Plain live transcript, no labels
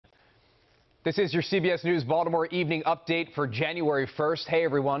This is your CBS News Baltimore evening update for January 1st. Hey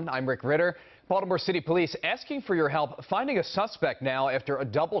everyone, I'm Rick Ritter. Baltimore City Police asking for your help finding a suspect now after a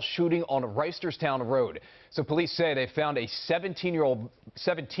double shooting on Reisterstown Road. So police say they found a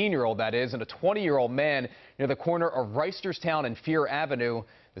 17-year-old that is, and a 20-year-old man near the corner of Reisterstown and Fear Avenue.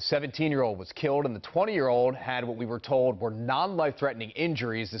 The 17-year-old was killed and the 20-year-old had what we were told were non-life-threatening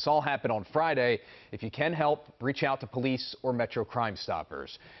injuries. This all happened on Friday. If you can help, reach out to police or Metro Crime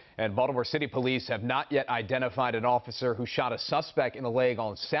Stoppers. And Baltimore City Police have not yet identified an officer who shot a suspect in the leg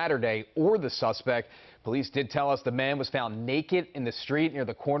on Saturday or the suspect. Police did tell us the man was found naked in the street near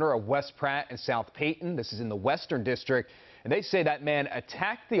the corner of West Pratt and South Peyton. This is in the Western District. And they say that man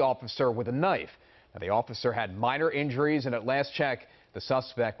attacked the officer with a knife. Now, the officer had minor injuries, and at last check, the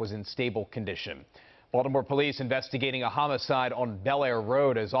suspect was in stable condition. Baltimore police investigating a homicide on Bel Air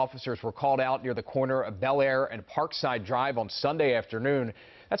Road as officers were called out near the corner of Bel Air and Parkside Drive on Sunday afternoon.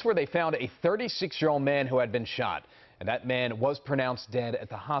 That's where they found a 36-year-old man who had been shot, and that man was pronounced dead at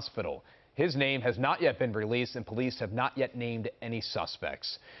the hospital. His name has not yet been released, and police have not yet named any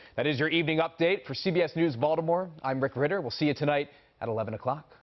suspects. That is your evening update for CBS News Baltimore. I'm Rick Ritter. We'll see you tonight at 11 o'clock.